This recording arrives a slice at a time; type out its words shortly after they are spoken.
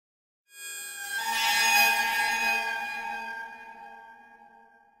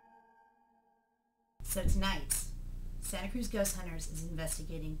So tonight, Santa Cruz Ghost Hunters is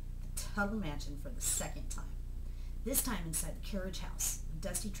investigating the Tuttle Mansion for the second time. This time inside the Carriage house of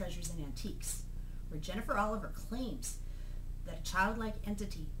Dusty Treasures and Antiques, where Jennifer Oliver claims that a childlike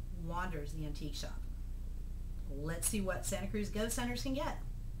entity wanders the antique shop. Let's see what Santa Cruz Ghost Hunters can get.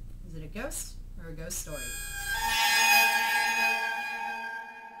 Is it a ghost or a ghost story?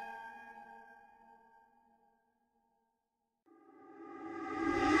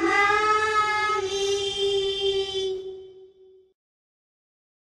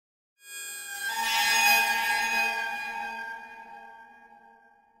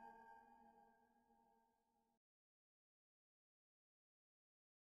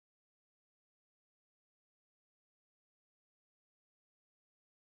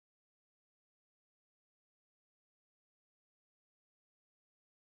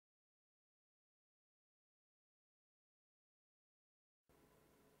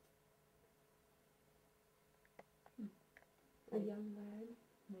 A young lad,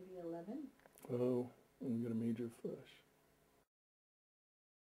 maybe 11. Oh, we got a major flush.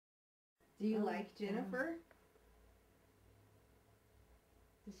 Do you like Jennifer?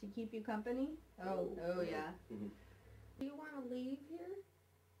 Does she keep you company? Oh yeah. Mm-hmm. Do you want to leave here?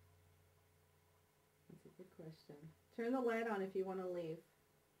 That's a good question. Turn the light on if you want to leave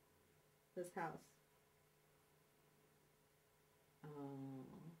this house. Oh.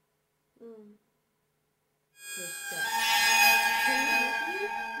 You're stuck. Can I help you,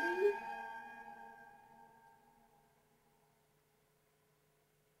 please?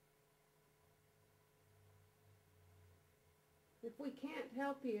 If we can't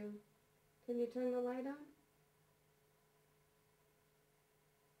help you, can you turn the light on?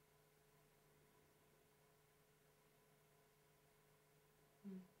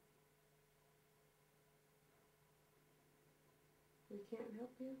 We can't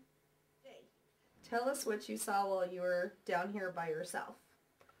help you? Tell us what you saw while you were down here by yourself.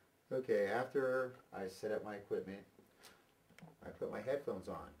 Okay, after I set up my equipment, I put my headphones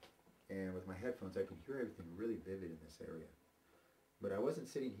on. And with my headphones, I could hear everything really vivid in this area. But I wasn't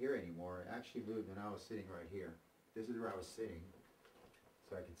sitting here anymore. I actually moved when I was sitting right here. This is where I was sitting,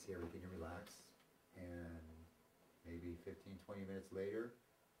 so I could see everything and relax. And maybe 15, 20 minutes later,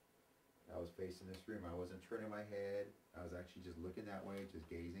 I was facing this room. I wasn't turning my head. I was actually just looking that way, just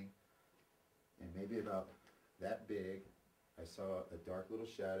gazing. And maybe about that big, I saw a dark little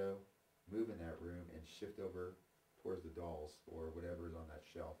shadow move in that room and shift over towards the dolls or whatever is on that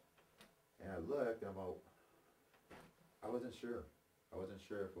shelf. And I looked, and I wasn't sure. I wasn't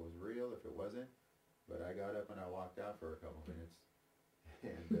sure if it was real, if it wasn't. But I got up and I walked out for a couple minutes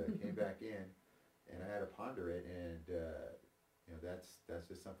and came back in, and I had to ponder it. And you know, that's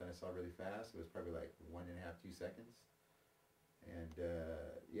just something I saw really fast. It was probably like 1.5, 2 seconds. And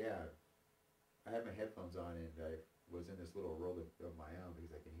yeah. I had my headphones on, and I was in this little world of my own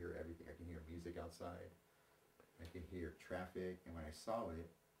because I can hear everything. I can hear music outside. I can hear traffic. And when I saw it,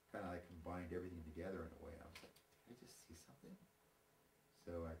 kind of like combined everything together in a way. I was like, did I just see something?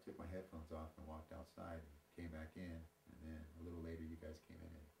 So I took my headphones off and walked outside and came back in. And then a little later, you guys came in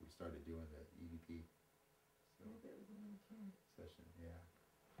and we started doing the EVP session. Yeah.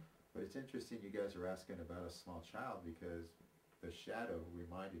 But it's interesting you guys are asking about a small child because the shadow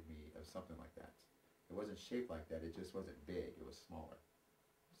reminded me of something like that. It wasn't shaped like that. It just wasn't big. It was smaller.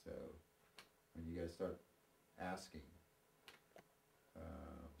 So when you guys start asking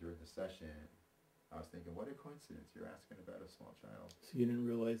during the session, I was thinking, what a coincidence. You're asking about a small child. So you didn't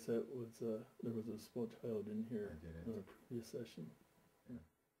realize that was there was a small child in here I didn't. in a previous session?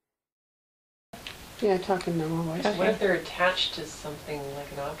 Yeah, talking normal voice. What if they're attached to something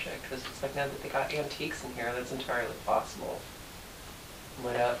like an object? Because it's like now that they got antiques in here, that's entirely possible.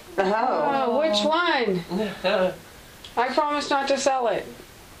 What up? Oh, which one? I promise not to sell it.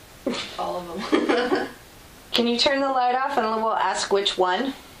 All of them. Can you turn the light off and we'll ask which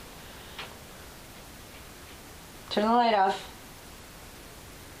one? Turn the light off.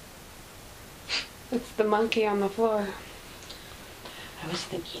 It's the monkey on the floor. I was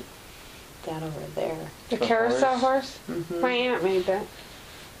thinking that over there. The carousel horse? Mm-hmm. My aunt made that.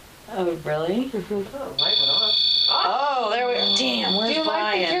 Oh, really? Mm-hmm. Oh, light went off. Oh, there we go. Damn, where's Do you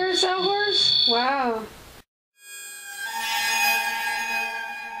Brian? like the carousel horse? Wow.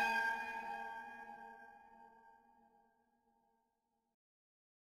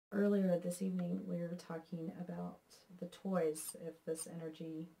 Earlier this evening, we were talking about the toys, if this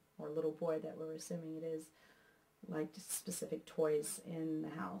energy or little boy that we're assuming it is, liked specific toys in the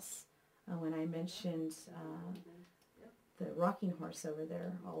house. When I mentioned the rocking horse over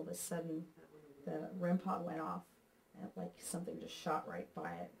there, all of a sudden the REM pod went off, and like something just shot right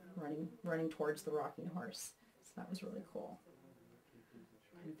by it. running towards the rocking horse. So that was really cool.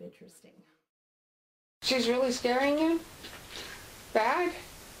 Kind of interesting. She's really scaring you? Bad?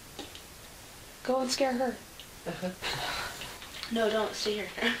 Go and scare her. No, don't. Stay here.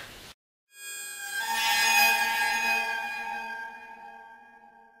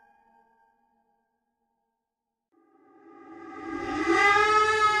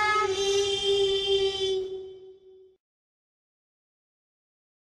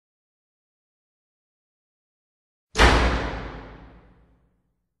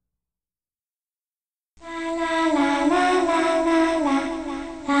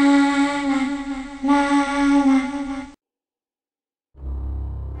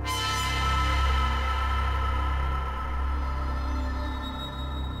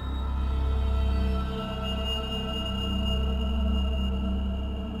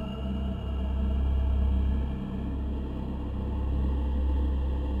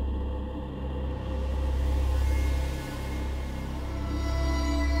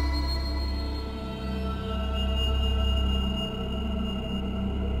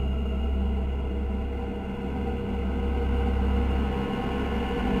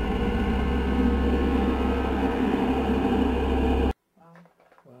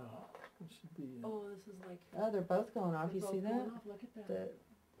 Wow. It should be. Oh, this is like. Oh, they're both going off. You see that? Look at that. The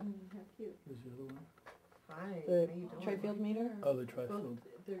How cute. There's the other one. Hi. the how you doing? Tri-field meter. Oh, the tri-field.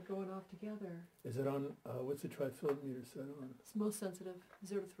 They're going off together. Is it on? What's the tri-field meter set on? It's most sensitive,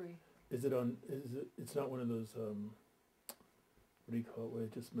 0 to 3. Is it on? Is it? It's not one of those. What do you call it? Where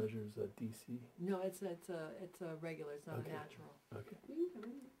it just measures DC. No, it's a regular. It's not Okay. a natural. Okay. You can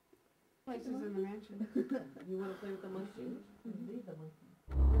come in. Places in the mansion. You want to play with the monkey? Leave the monkey.